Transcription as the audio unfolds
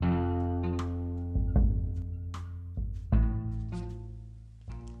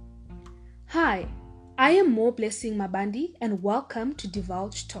Hi, I am More Blessing Mabandi and welcome to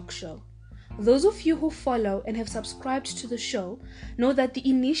Divulge Talk Show. Those of you who follow and have subscribed to the show know that the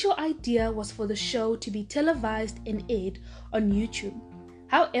initial idea was for the show to be televised and aired on YouTube.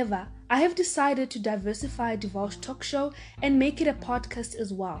 However, I have decided to diversify Divulge Talk Show and make it a podcast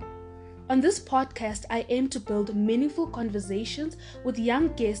as well. On this podcast, I aim to build meaningful conversations with young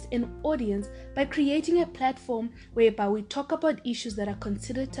guests and audience by creating a platform whereby we talk about issues that are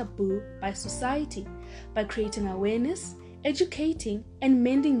considered taboo by society, by creating awareness, educating, and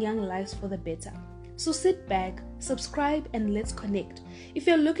mending young lives for the better. So sit back, subscribe, and let's connect. If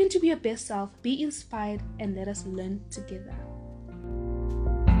you're looking to be your best self, be inspired, and let us learn together.